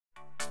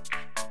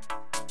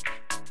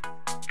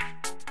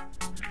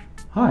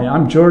Hi,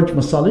 I'm George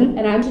Musulli.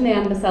 And I'm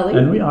Jenan Musulli.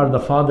 And we are the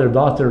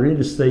father-daughter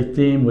real estate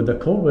team with the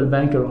Coldwell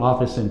Banker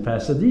office in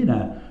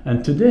Pasadena.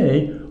 And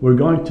today we're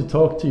going to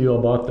talk to you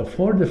about the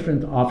 4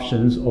 different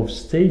options of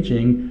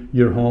staging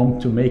your home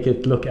to make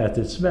it look at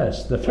its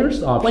best. The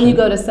first option... When you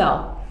go to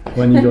sell.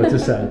 When you go to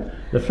sell.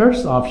 The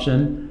first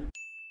option,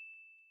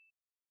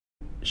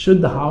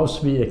 should the house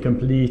be a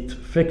complete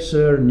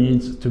fixer,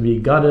 needs to be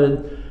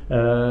gutted,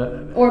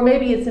 or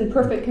maybe it's in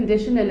perfect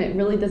condition and it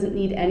really doesn't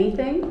need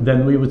anything,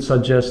 then we would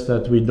suggest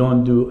that we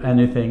don't do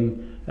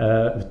anything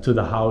to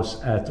the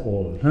house at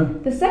all.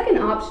 The second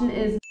option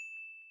is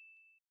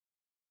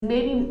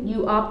maybe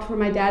you opt for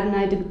my dad and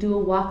I to do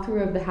a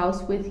walkthrough of the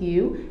house with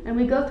you, and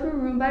we go through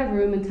room by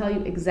room and tell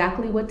you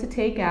exactly what to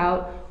take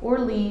out or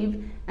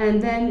leave,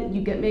 and then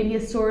you get maybe a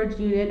storage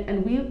unit,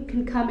 and we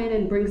can come in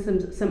and bring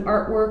some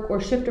artwork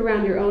or shift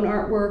around your own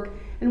artwork.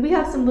 And we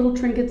have some little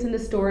trinkets in the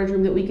storage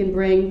room that we can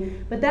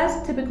bring, but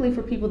that's typically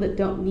for people that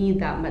don't need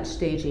that much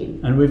staging.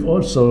 And we've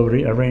also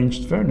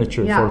rearranged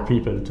furniture for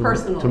people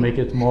to make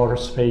it more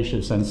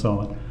spacious and so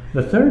on.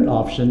 The third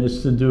option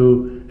is to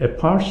do a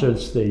partial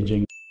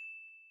staging,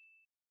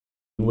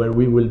 where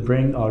we will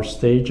bring our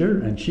stager,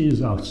 and she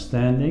is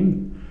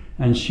outstanding,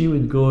 and she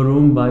would go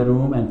room by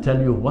room and tell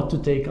you what to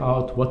take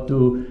out, what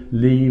to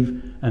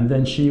leave, and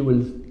then she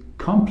will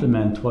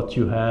complement what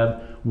you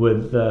have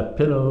with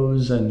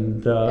pillows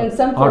and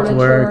some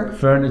artwork,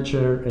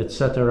 furniture,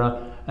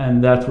 etc.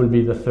 And that will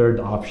be the third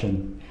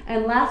option.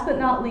 And last but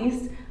not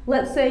least,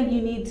 let's say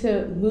you need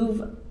to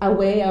move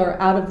away or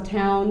out of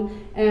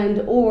town,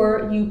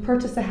 or you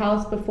purchase a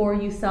house before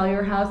you sell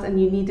your house and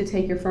you need to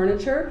take your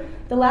furniture.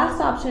 The last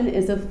option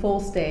is a full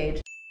stage.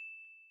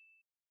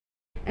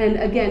 And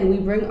again, we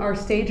bring our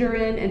stager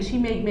in, and she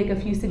may make a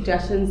few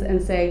suggestions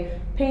and say,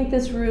 paint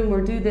this room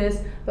or do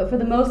this, but for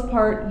the most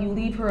part, you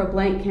leave her a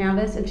blank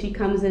canvas and she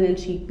comes in and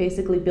she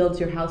basically builds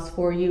your house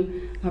for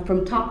you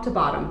from top to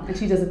bottom, and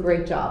she does a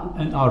great job.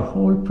 And our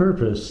whole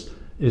purpose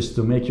is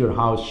to make your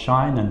house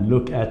shine and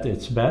look at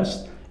its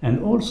best,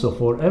 and also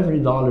for every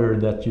dollar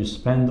that you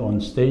spend on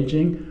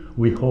staging,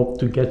 we hope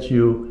to get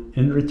you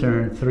in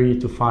return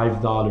 $3 to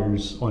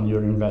 $5 on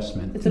your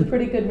investment. It's a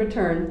pretty good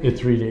return.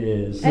 It really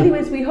is.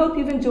 Anyways, we hope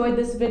you've enjoyed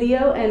this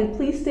video, and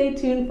please stay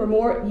tuned for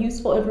more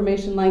useful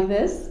information like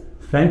this.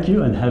 Thank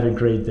you and have a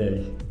great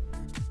day.